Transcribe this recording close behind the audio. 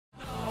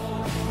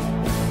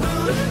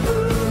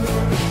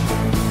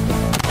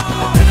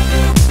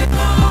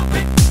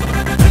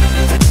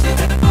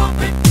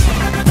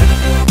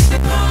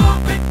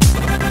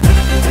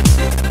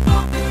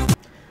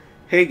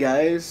Hey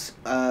guys,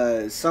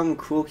 something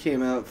cool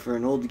came out for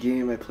an old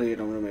game I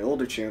played on one of my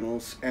older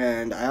channels,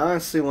 and I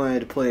honestly wanted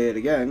to play it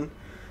again.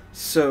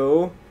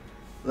 So,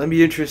 let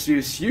me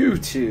introduce you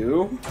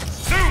to...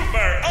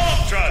 Super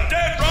Ultra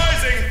Dead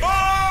Rising 4!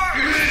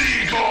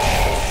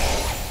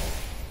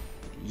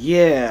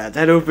 Yeah,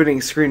 that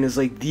opening screen is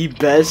like the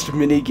best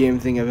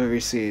minigame thing I've ever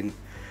seen.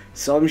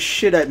 So I'm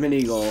shit at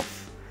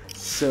minigolf.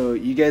 So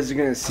you guys are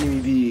gonna see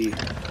me be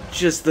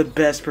just the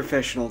best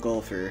professional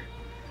golfer.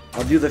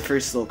 I'll do the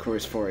first little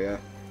course for you.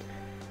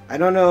 I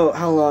don't know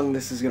how long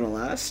this is gonna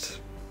last,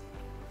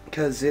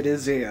 because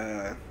this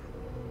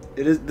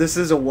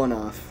is a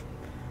one-off.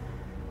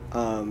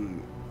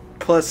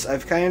 Plus,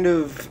 I've kind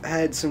of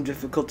had some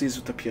difficulties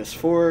with the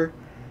PS4.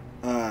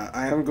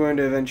 I am going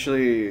to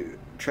eventually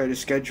try to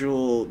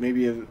schedule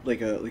maybe a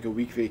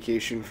week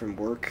vacation from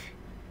work,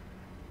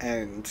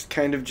 and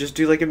kind of just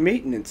do like a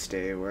maintenance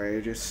day where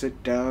I just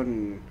sit down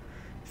and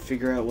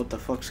figure out what the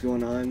fuck's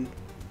going on.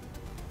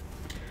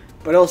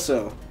 But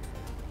also,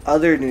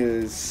 other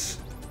news,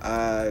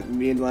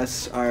 me and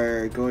Wes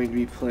are going to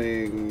be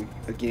playing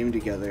a game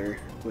together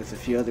with a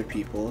few other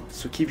people,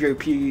 so keep your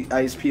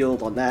eyes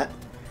peeled on that.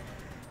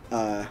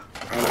 I'm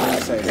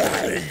excited.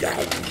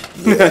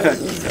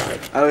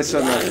 I always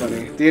found that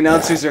funny. The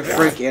announcers are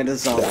Frank and a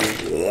zombie.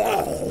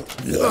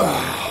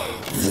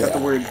 Got the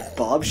word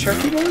Bob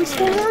Sharky noise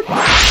forward?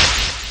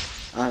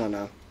 I don't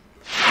know.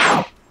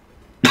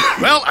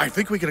 Well, I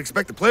think we can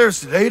expect the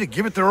players today to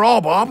give it their all,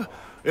 Bob.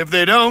 If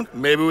they don't,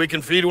 maybe we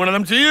can feed one of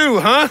them to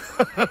you, huh?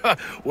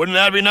 Wouldn't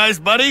that be nice,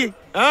 buddy?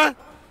 Huh?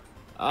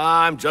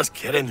 I'm just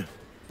kidding.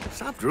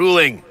 Stop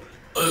drooling.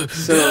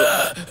 So,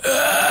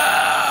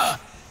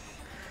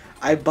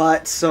 I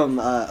bought some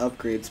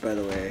upgrades, by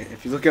the way.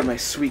 If you look at my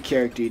sweet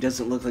character, he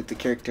doesn't look like the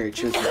character I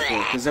chose before,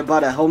 because I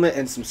bought a helmet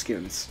and some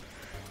skins.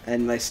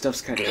 And my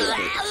stuff's kind of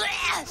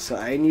epic. So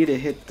I need to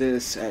hit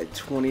this at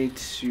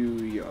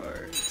 22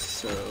 yards.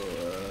 So,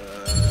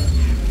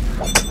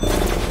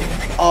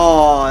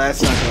 oh,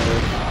 that's not gonna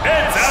work.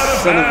 It's out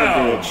of Son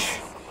bounds. of a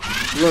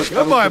bitch. Look,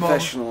 Goodbye, I'm a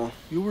professional. Mom.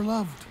 You were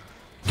loved.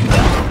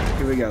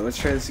 Here we go. Let's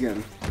try this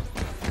again.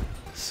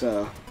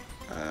 So,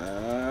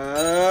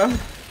 oh.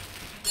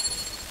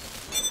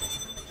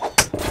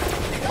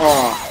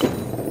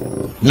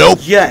 Nope.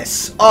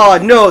 Yes. Oh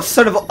no,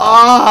 son of a.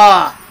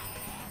 Ah.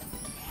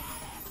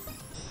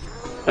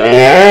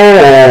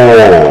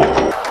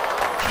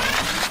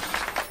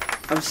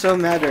 I'm so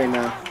mad right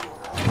now.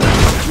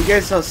 You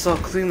guys saw how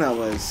clean that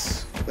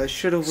was. That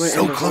should have went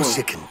So in the close hole.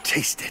 you can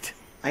taste it.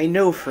 I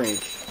know, Frank.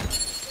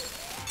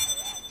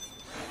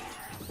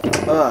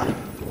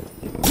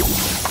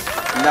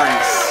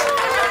 Nice.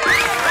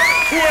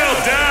 Well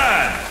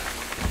done!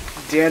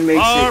 Dan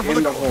makes it for in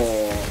the the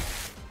hole.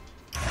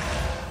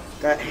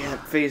 That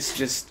face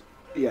just...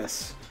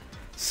 Yes.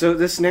 So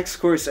this next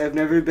course I've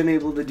never been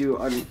able to do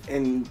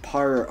in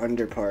par or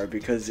under par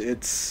because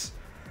it's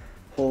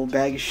a whole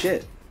bag of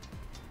shit.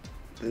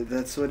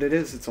 That's what it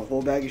is. It's a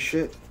whole bag of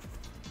shit.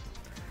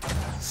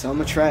 So I'm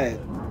gonna try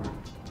it.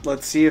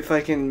 Let's see if I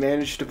can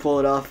manage to pull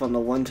it off on the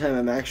one time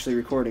I'm actually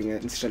recording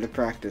it instead of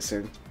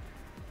practicing.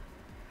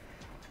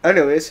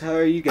 Anyways, how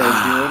are you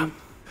guys doing?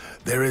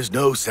 There is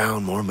no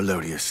sound more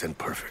melodious and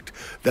perfect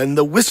than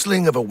the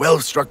whistling of a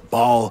well-struck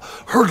ball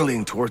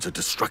hurtling towards a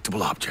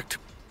destructible object.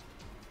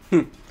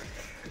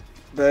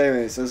 But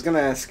anyways, I was gonna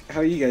ask,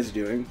 how are you guys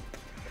doing?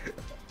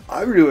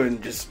 I'm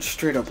doing just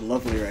straight up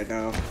lovely right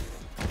now.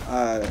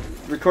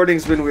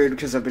 Recording's been weird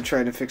because I've been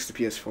trying to fix the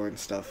PS4 and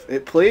stuff.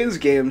 It plays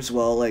games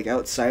well, like,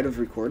 outside of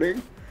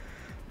recording,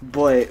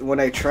 but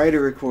when I try to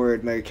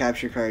record, my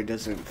capture card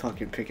doesn't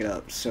fucking pick it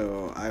up,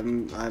 so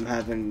I'm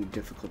having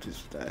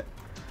difficulties with that.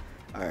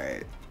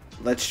 Alright,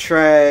 let's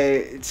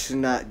try to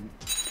not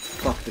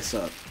fuck this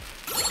up.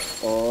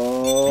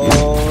 Oh,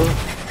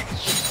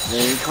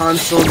 the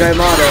console guy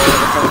motto,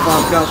 if I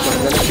fuck up,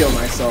 I'm gonna kill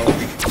myself.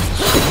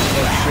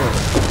 Oh shit.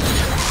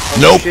 Oh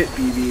Nope. shit,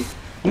 BB.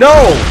 No!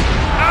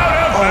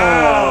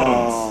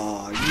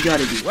 Oh, you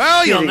gotta be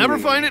Well, you'll kidding never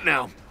me. find it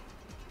now.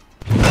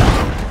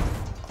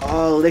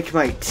 Oh, lick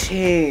my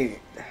taint.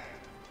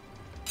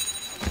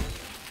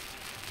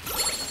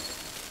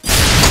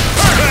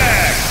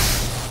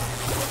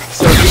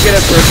 So if you get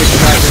a perfect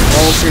shot, your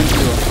ball turns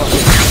into a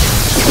fucking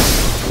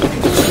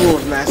tool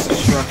of mass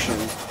destruction.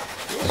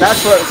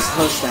 That's what was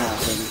supposed to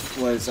happen,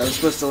 was I was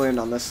supposed to land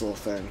on this little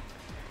thing.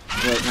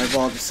 But my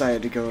ball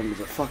decided to go into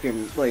the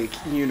fucking, like,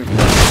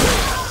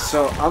 universe.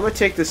 So I'm gonna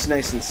take this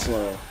nice and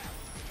slow.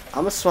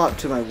 I'm gonna swap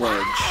to my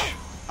wedge.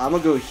 I'm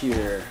gonna go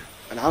here,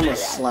 and I'm gonna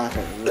slap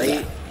it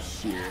right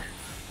here.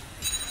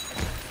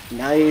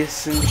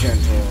 Nice and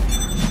gentle.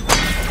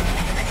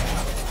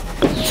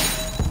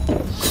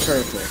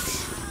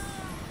 Perfect.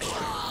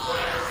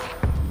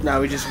 Now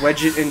we just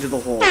wedge it into the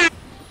hole.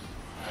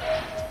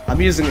 I'm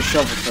using a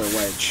shovel for a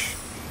wedge.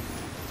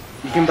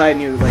 You can buy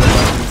new like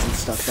weapons and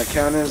stuff that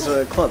count as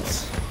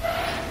clubs.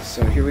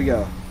 So here we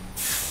go.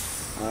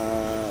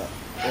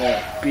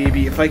 Oh,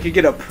 baby, if I could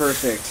get a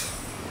perfect.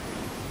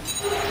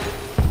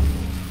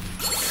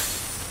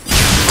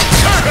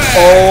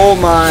 Oh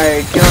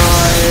my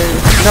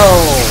god. No!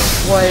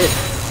 What?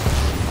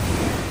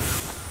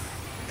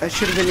 That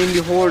should have been in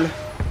the hole. Did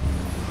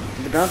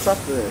it bounce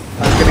off the...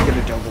 I'm gonna get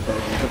a double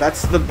bogey, but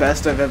that's the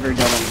best I've ever done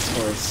on this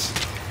course.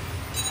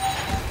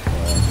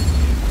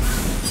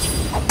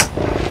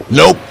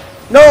 Nope.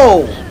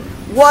 No!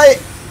 What?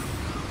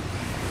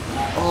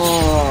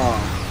 Oh.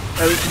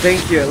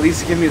 Thank you. At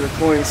least give me the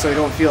coin so I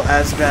don't feel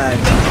as bad.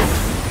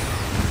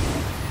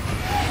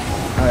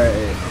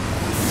 Alright.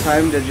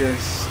 Time to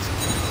just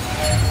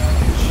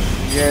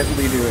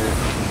gently do it.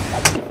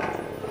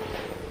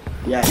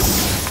 Yes.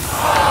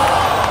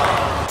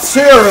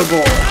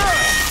 Terrible!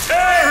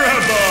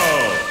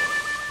 Terrible!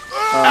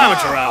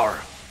 Amateur hour.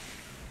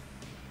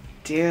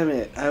 Damn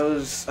it.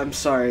 I'm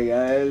sorry,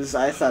 guys.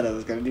 I thought I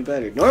was gonna do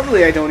better.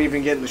 Normally I don't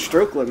even get in the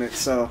stroke limit,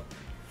 so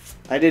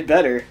I did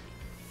better.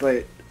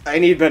 But I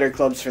need better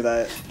clubs for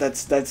that.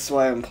 That's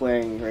why I'm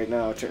playing right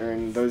now, to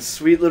earn those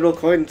sweet little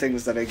coin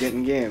things that I get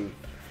in game.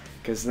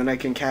 Because then I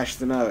can cash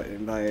them out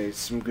and buy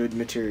some good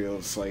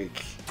materials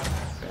like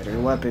better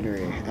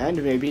weaponry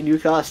and maybe new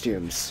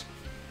costumes.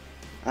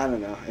 I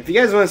don't know. If you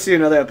guys want to see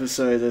another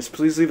episode of this,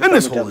 please leave a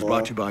comment down below. And this hole is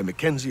brought to you by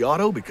Mackenzie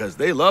Auto because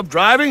they love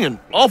driving in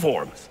all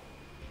forms.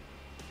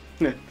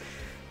 But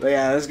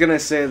yeah, I was gonna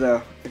say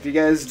though, if you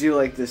guys do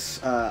like this,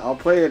 I'll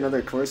play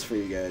another course for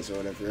you guys or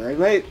whatever.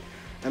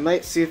 I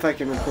might see if I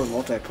can record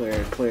multiplayer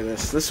and play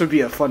this. This would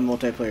be a fun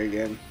multiplayer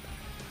game.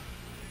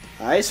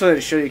 I just wanted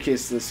to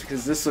showcase this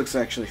because this looks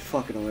actually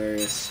fucking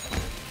hilarious.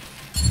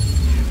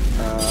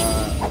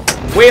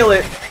 Whale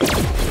it!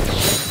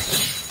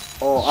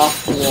 Oh,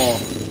 off the wall.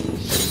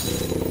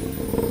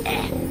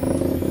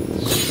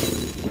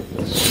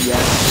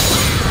 Yes.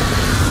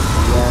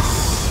 Yes.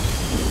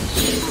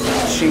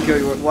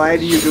 Shinko, why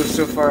do you go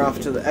so far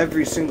off to the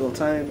every single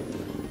time?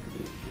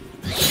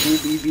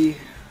 BB.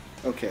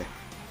 Okay.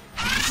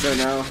 So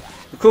now,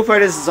 the cool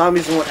part is the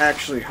zombies won't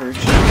actually hurt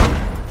you.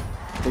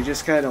 They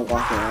just kind of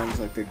walk around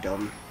like they're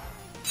dumb.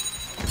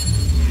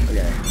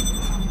 Okay.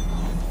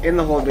 In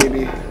the hole,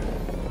 baby.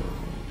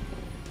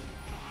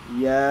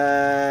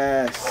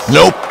 Yes.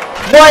 Nope.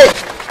 What?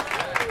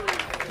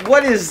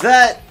 What is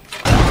that?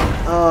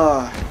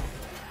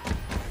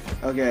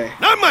 Okay.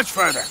 Not much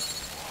further.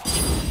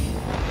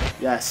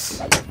 Yes.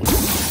 Perfect.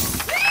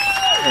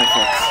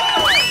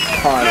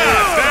 Hard.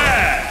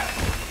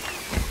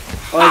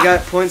 Oh, I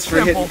got points for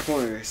hitting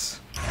corners.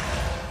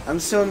 I'm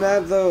so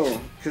mad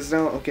though, cause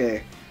now,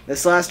 okay,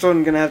 this last one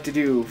I'm gonna have to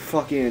do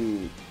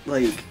fucking,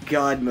 like,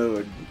 God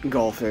mode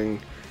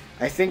golfing.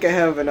 I think I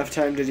have enough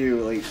time to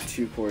do, like,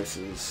 2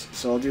 courses,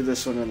 so I'll do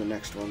this one and the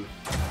next one.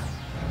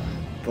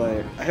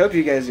 But I hope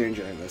you guys are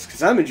enjoying this,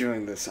 cause I'm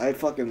enjoying this. I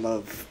fucking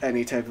love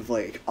any type of,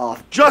 like,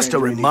 off. Just a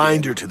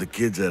reminder to the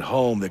kids at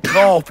home that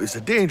golf is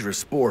a dangerous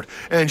sport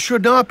and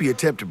should not be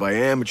attempted by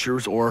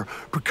amateurs or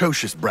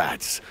precocious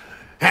brats.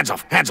 Hands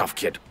off,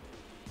 kid.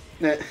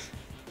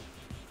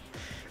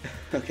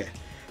 Okay,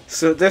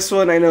 so this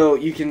one I know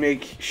you can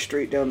make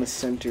straight down the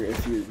center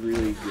if you're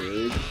really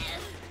good,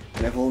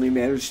 and I've only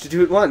managed to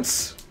do it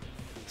once.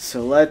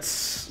 So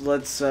let's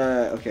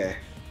okay,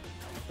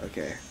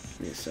 give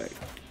me a sec.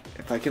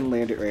 If I can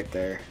land it right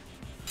there.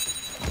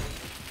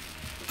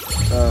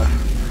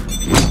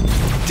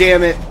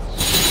 Damn it!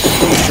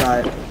 One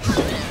shot.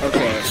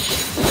 Okay.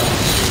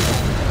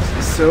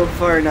 So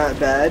far, not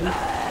bad.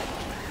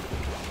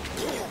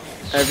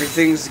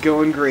 Everything's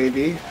going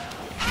gravy.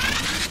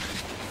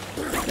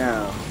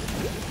 Now,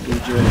 you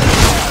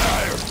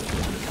just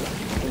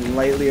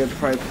lightly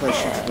apply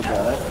pressure to the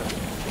ball.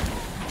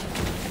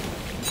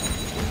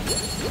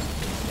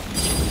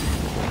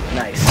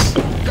 Nice.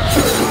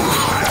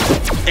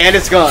 And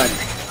it's gone.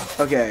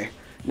 Okay.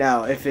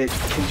 Now, if it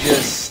can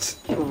just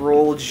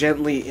roll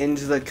gently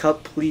into the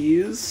cup,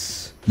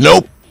 please.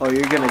 Nope. Oh,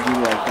 you're gonna do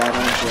like that,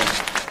 aren't you?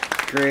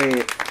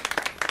 Great.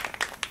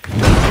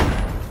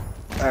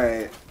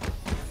 Alright.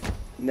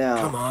 Now.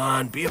 Come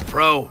on, be a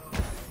pro.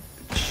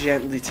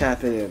 Gently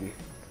tap it in.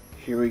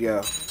 Here we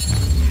go.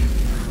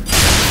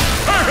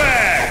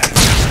 Perfect!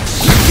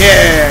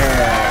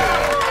 Yeah!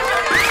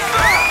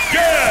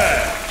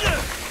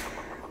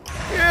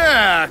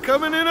 Yeah,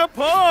 coming in a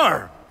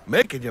par.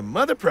 Making your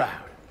mother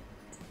proud.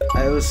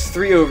 I was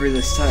 3 over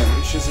this time,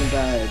 which isn't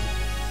bad.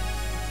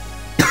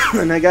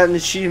 And I got an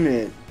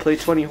achievement. Play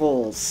 20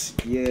 holes.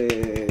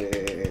 Yay.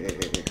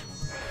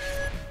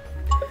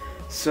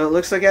 So it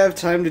looks like I have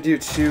time to do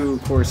 2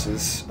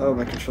 courses. Oh,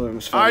 my controller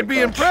was falling. I'd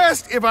be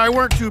impressed if I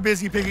weren't too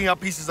busy picking up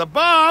pieces of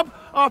Bob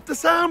off the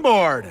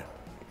soundboard.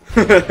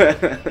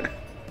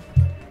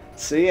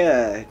 So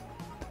yeah.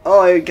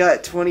 Oh, I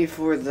got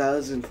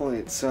 24,000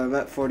 points, so I'm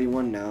at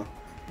 41 now.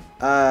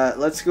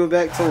 Let's go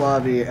back to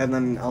lobby, and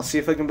then I'll see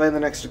if I can buy the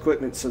next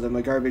equipment so that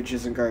my garbage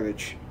isn't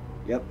garbage.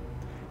 Yep.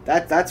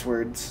 That's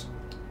words.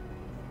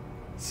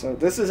 So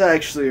this is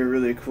actually a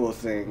really cool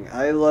thing.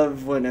 I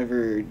love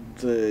whenever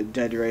the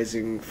Dead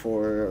Rising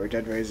 4 or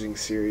Dead Rising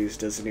series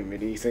does any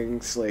mini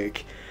things.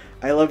 Like,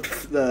 I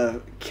loved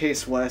the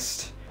Case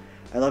West.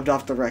 I loved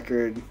Off the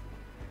Record.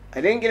 I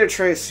didn't get to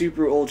try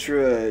Super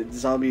Ultra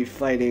Zombie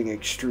Fighting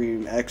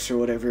Extreme X or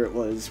whatever it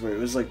was, where it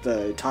was like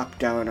the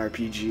top-down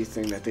RPG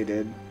thing that they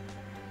did.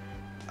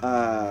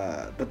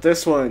 But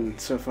this one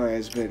so far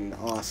has been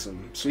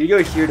awesome. So you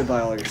go here to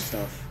buy all your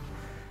stuff.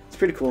 It's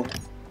pretty cool.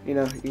 You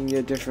know, you can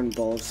get different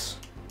balls,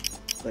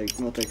 like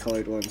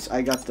multicolored ones.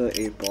 I got the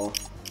 8-ball.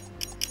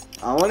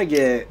 I want to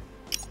get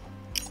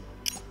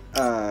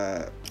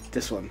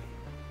this one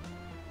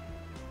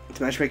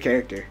to match my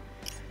character.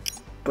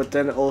 But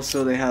then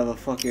also they have a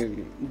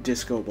fucking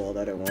disco ball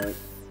that I want.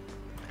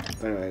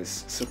 But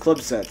anyways, so club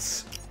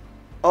sets.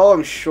 Oh,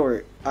 I'm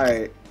short.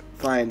 Alright,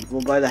 fine.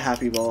 We'll buy the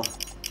happy ball.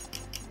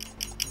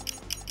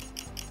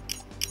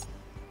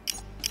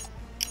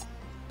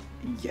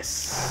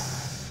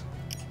 Yes.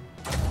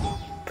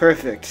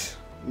 Perfect.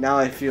 Now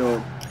I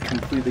feel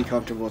completely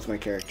comfortable with my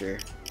character.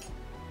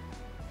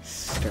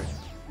 Start.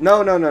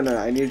 No.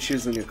 I need to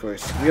choose the new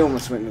course. We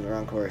almost went into the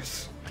wrong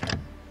course.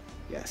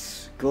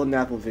 Yes. Golden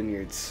Apple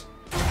Vineyards.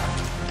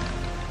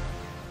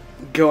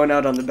 Going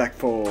out on the back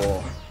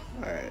pole.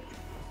 Alright.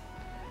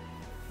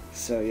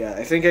 So yeah,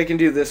 I think I can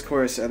do this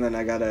course and then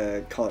I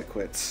gotta call it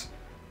quits.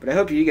 But I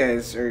hope you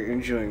guys are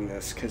enjoying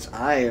this, because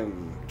I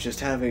am just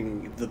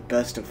having the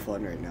best of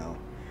fun right now.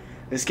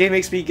 This game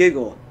makes me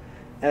giggle,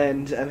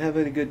 and I'm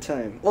having a good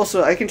time.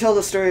 Also, I can tell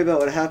the story about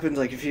what happened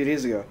like a few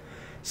days ago.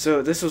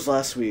 So this was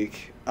last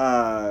week.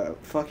 I'm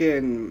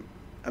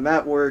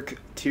at work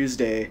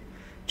Tuesday,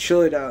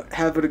 chilling out,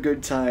 having a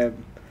good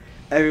time.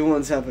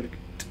 Everyone's having a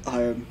good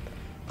time.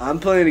 I'm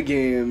playing a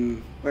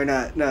game, or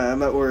not, no,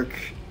 I'm at work,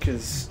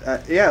 because,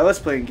 yeah, I was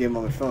playing a game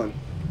on my phone.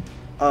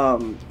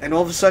 And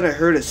all of a sudden I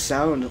heard a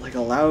sound, like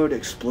a loud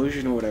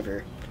explosion or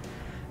whatever.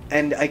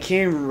 And I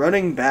came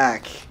running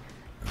back.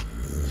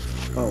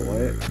 Oh,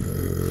 what?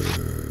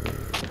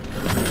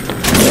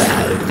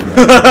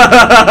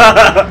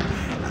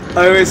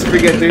 I always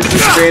forget there's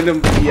this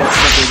random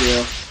BS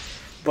video.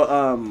 But,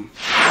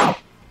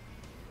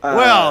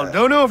 well,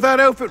 don't know if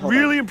that outfit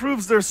really on.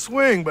 improves their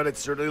swing, but it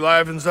certainly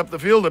livens up the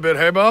field a bit,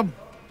 hey, Bob?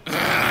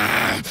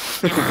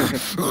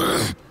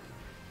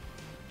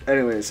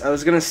 Anyways, I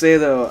was gonna say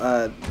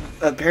though,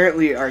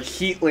 apparently our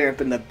heat lamp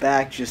in the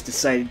back just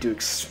decided to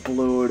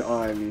explode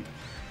on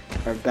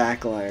our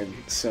back line,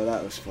 so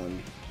that was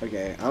fun.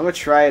 Okay, I'm gonna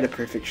try to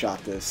perfect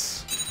shot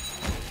this.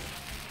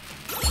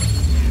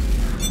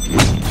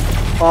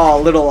 Oh,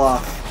 a little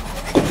off.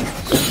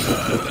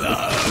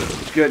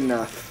 Good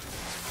enough.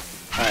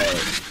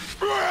 Alright.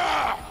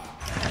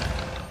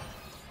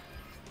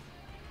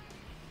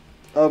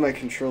 Oh, my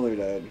controller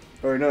died.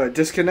 Or no, it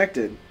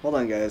disconnected. Hold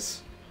on,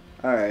 guys.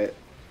 Alright.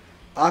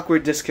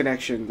 Awkward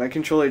disconnection. My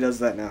controller does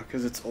that now,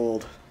 because it's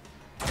old.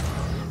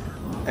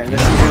 And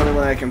this is the only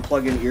one I can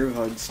plug in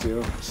earbuds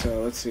to,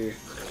 so let's see.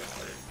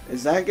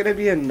 Is that gonna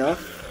be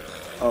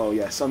enough? Oh,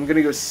 yes. I'm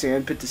gonna go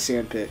sandpit to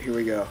sandpit. Here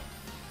we go.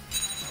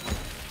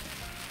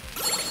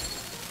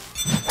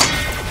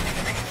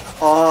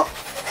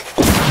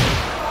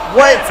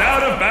 What? It's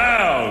out of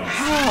bounds.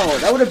 How?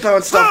 That would have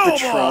bounced off the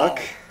truck.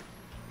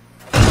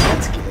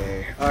 That's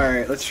gay.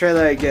 Alright, let's try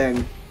that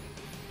again.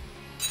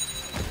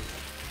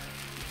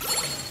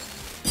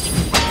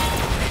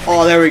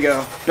 Oh, there we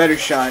go. Better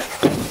shot.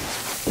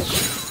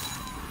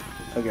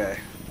 Okay.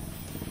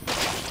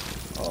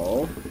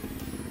 Oh.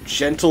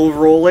 Gentle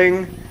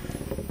rolling.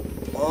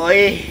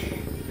 Oi.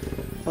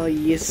 Oh,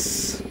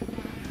 yes.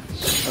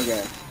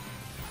 Okay.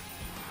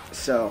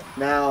 So,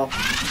 now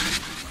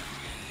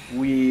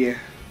we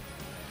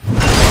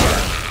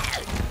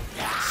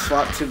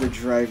swap to the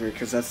driver,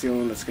 because that's the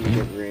only one that's going to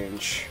get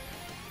range.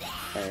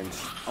 And,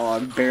 oh,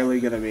 I'm barely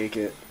going to make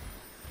it.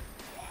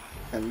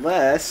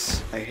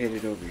 Unless I hit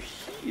it over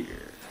here.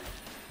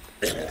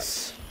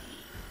 Yes.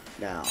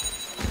 Now.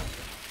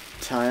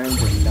 Time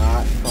to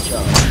not fuck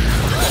up.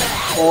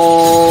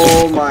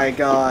 Oh my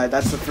god.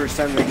 That's the first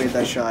time we made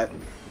that shot.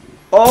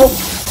 Oh!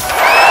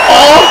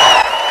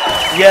 Oh!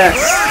 Yes!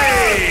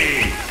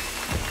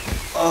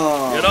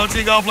 Oh. You don't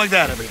see golf like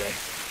that every day.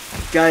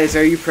 Guys,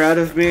 are you proud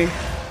of me?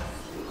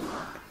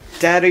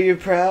 Dad, are you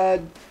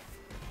proud?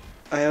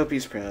 I hope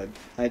he's proud.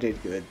 I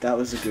did good. That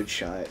was a good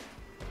shot.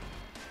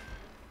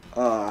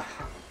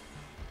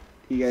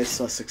 You guys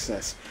saw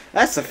success.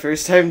 That's the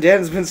first time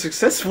Dan's been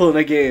successful in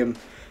a game.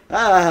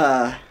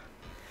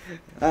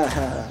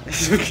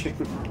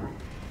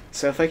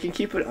 So if I can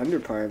keep it under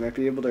par, I might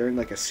be able to earn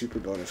like a super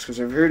bonus. Because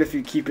I've heard if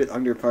you keep it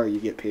under par, you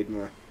get paid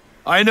more.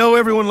 I know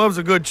everyone loves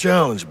a good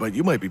challenge, but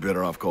you might be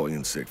better off calling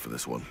in sick for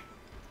this one.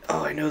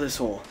 Oh, I know this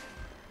hole.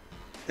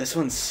 This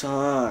one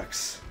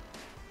sucks.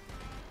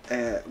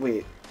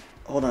 Wait.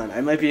 Hold on.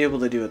 I might be able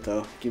to do it,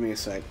 though. Give me a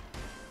sec.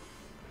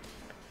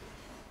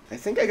 I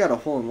think I got a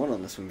hole-in-one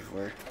on this one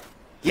before.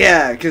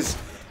 Yeah, because...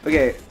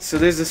 Okay, so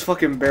there's this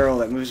fucking barrel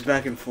that moves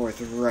back and forth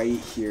right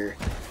here.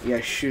 You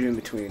gotta shoot in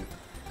between.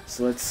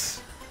 So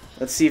let's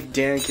see if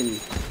Dan can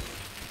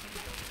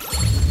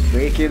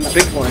rake in the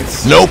big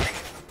points. Nope.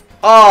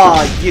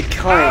 Aw, you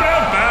cunt.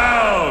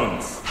 Out of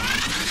bounds.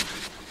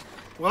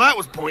 Well, that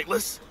was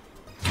pointless.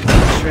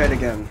 Let's try it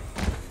again.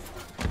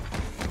 I'm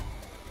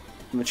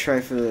gonna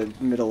try for the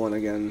middle one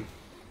again.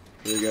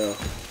 Here we go.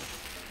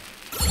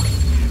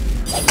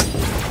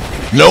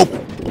 Nope.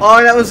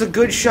 Oh, that was a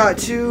good shot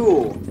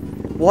too.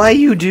 Why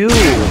you do?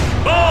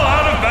 Ball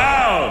out of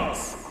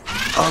bounds.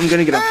 Oh, I'm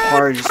gonna get a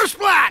par.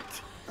 Splat.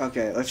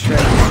 Okay, let's try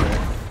this way.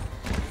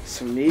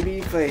 So maybe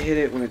if I hit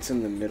it when it's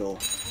in the middle.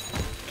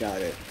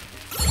 Got it.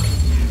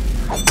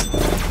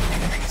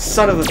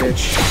 Son of a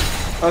bitch.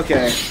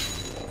 Okay.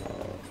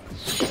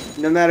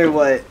 No matter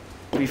what,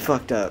 we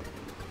fucked up.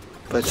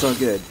 But it's all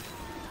good.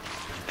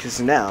 Because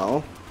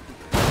now,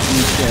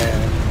 we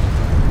can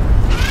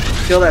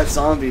kill that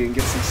zombie and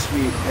get some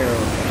sweet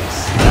arrow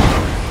effects.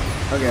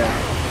 Okay.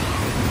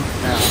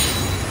 Now,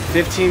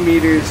 15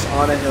 meters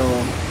on a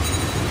hill.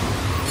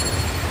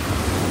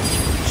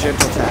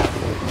 Gentle tap.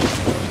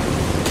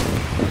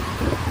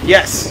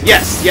 Yes,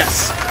 yes,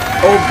 yes.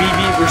 Oh,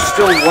 BB, we're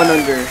still 1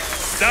 under.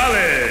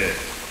 Solid.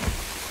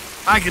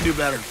 I can do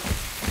better.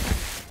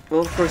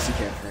 Well, of course you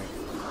can, Frank.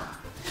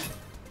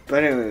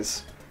 But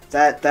anyways,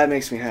 that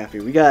makes me happy.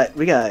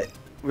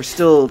 We're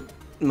still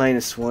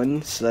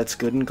 -1, so that's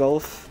good in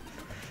golf.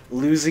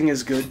 Losing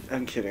is good.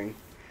 I'm kidding.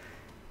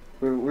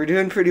 We're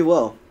doing pretty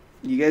well.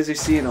 You guys are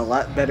seeing a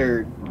lot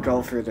better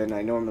golfer than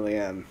I normally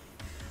am.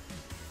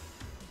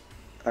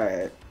 All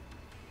right.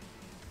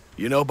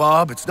 You know,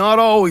 Bob, it's not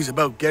always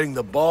about getting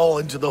the ball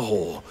into the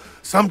hole.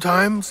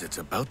 Sometimes it's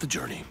about the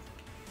journey.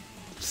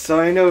 So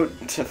I know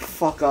to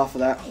fuck off of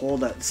that hole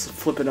that's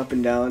flipping up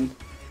and down.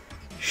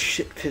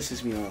 Shit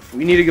pisses me off.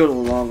 We need to go the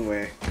long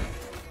way.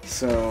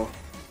 So,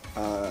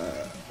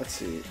 let's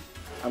see.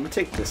 I'm gonna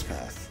take this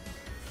path.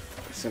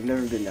 Because I've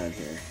never been down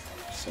here.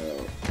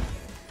 So,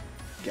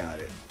 got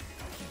it.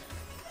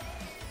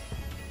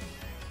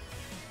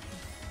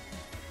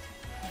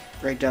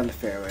 Right down the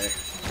fairway.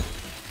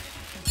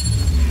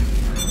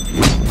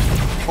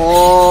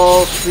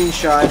 Oh, clean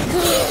shot.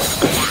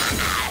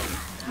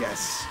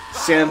 Yes.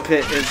 Sand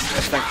pit is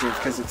effective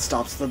because it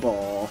stops the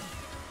ball.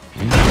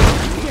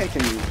 Maybe I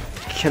can...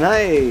 Can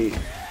I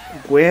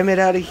wham it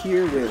out of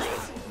here with...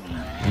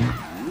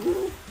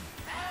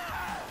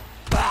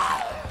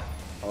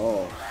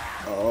 Oh.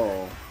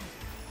 Oh.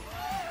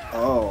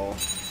 Oh.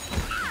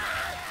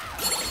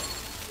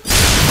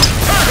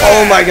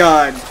 Oh my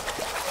god.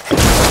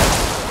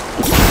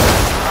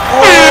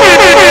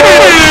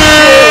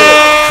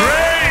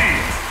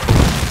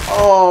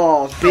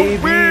 Oh,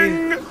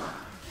 baby.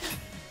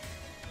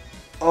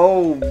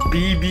 Oh,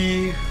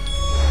 BB.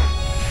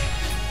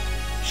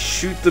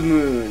 Shoot the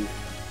moon.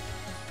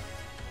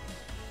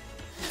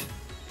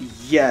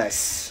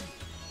 Yes.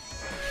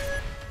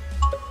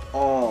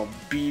 Oh,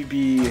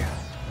 BB.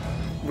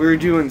 We're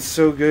doing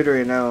so good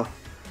right now.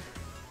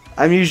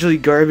 I'm usually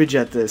garbage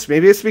at this.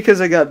 Maybe it's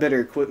because I got better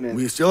equipment.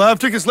 We still have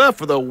tickets left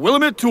for the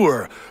Willamette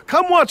Tour.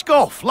 Come watch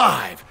golf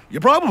live. You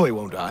probably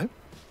won't die.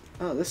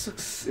 Oh, this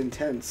looks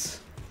intense.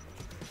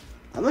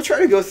 I'm gonna try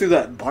to go through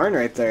that barn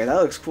right there.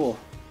 That looks cool.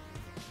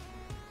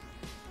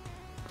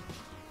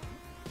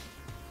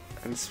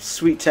 And some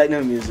sweet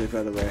techno music,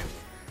 by the way.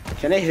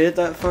 Can I hit it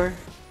that far?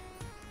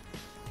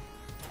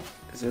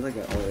 Is there like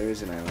a... Oh, there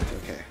is an island.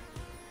 Okay.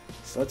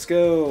 So let's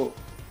go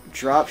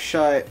drop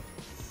shot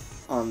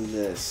on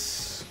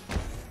this.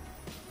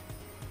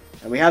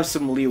 And we have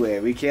some leeway.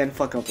 We can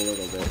fuck up a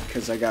little bit,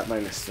 because I got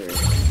 -3.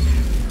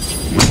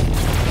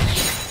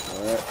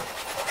 Alright.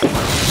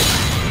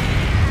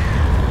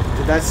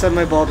 Did that send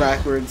my ball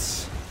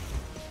backwards?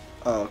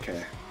 Oh,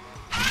 okay.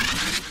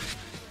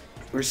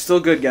 We're still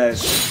good,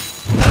 guys.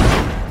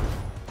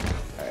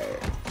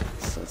 Alright,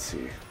 so let's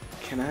see.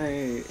 Can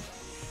I...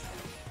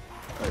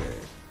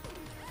 Alright.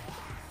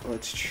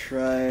 Let's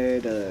try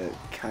to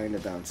kind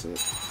of bounce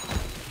it.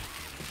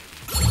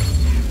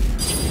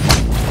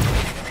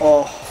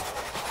 Oh.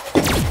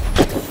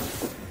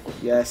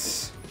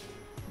 Yes.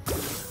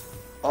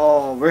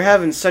 Oh, we're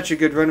having such a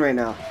good run right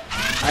now.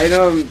 I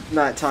know I'm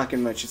not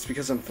talking much, it's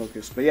because I'm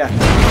focused, but yeah.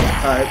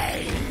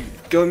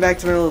 Going back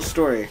to my little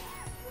story.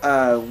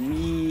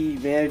 We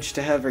managed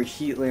to have our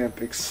heat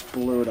lamp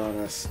explode on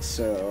us,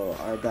 so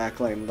our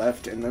backline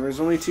left, and there was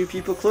only 2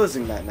 people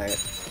closing that night.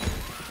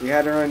 We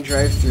had to run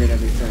drive-thru and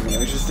everything, and it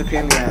was just a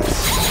pain in the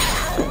ass.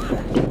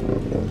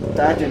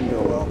 That didn't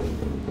go well.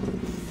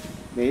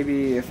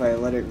 Maybe if I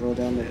let it roll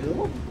down the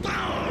hill?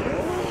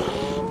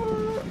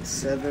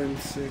 7,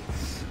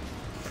 6,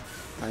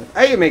 5.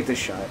 I can make this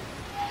shot.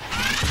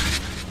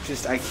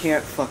 Just I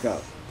can't fuck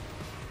up.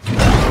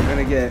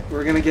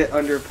 We're gonna get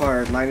under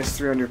par,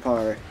 -3 under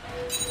par,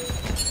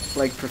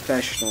 like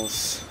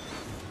professionals.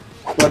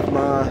 Look,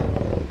 Ma,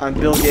 I'm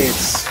Bill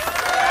Gates.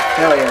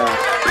 Hell yeah.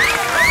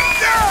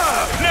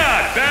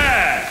 Not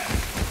bad.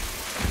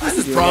 This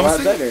is Doing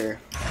promising. a lot better.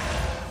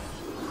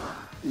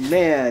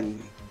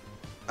 Man,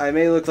 I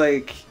may look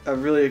like a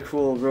really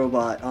cool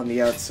robot on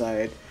the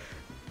outside,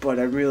 but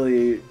I'm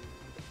really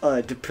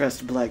a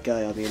depressed black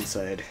guy on the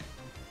inside.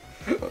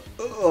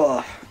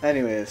 Ugh.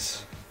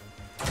 Anyways,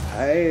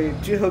 I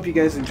do hope you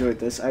guys enjoyed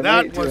this. I might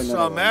That do was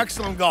another some one.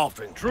 excellent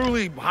golfing.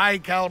 Truly high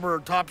caliber,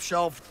 top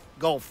shelf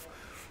golf.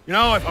 You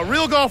know, if a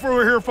real golfer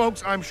were here,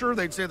 folks, I'm sure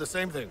they'd say the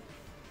same thing.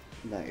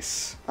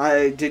 Nice.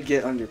 I did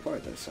get under par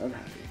though, so I'm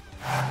happy.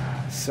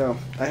 So,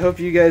 I hope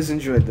you guys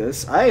enjoyed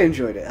this. I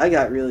enjoyed it.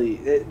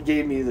 It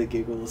gave me the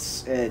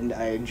giggles, and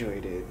I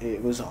enjoyed it.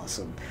 It was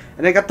awesome.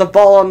 And I got the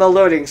ball on the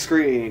loading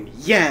screen.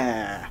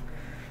 Yeah!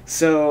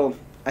 So,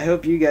 I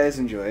hope you guys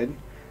enjoyed.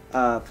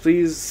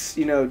 Please,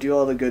 do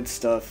all the good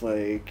stuff,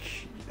 like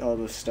all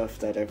the stuff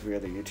that every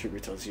other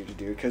YouTuber tells you to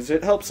do, because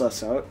it helps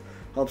us out,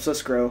 helps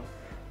us grow.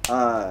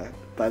 By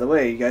the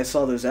way, you guys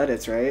saw those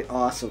edits, right?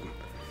 Awesome.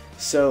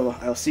 So,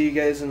 I'll see you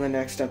guys in the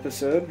next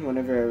episode,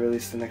 whenever I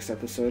release the next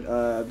episode.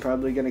 I'm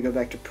probably going to go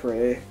back to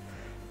Prey,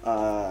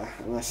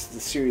 unless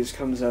the series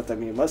comes out that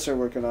me and Mutt are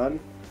working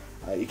on.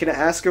 You can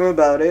ask him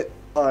about it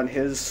on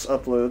his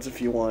uploads if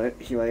you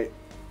want. He might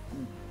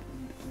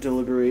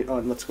deliberate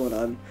on what's going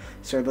on.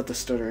 Sorry about the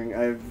stuttering.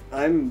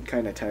 I'm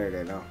kind of tired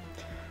right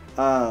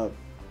now.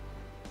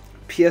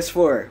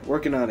 PS4,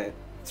 working on it.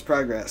 It's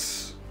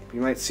progress.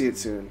 You might see it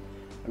soon.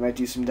 I might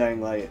do some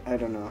Dying Light. I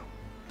don't know.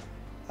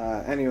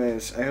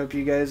 Anyways, I hope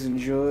you guys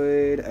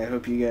enjoyed. I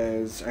hope you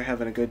guys are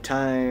having a good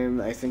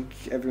time. I think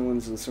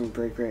everyone's in summer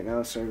break right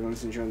now, so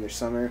everyone's enjoying their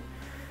summer.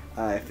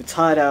 If it's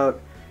hot out,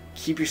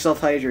 keep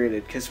yourself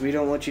hydrated, because we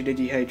don't want you to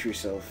dehydrate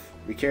yourself.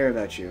 We care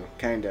about you,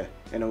 kinda,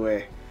 in a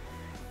way.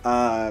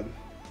 And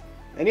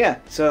yeah,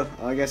 so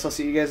I guess I'll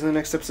see you guys in the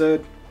next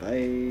episode.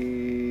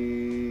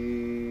 Bye.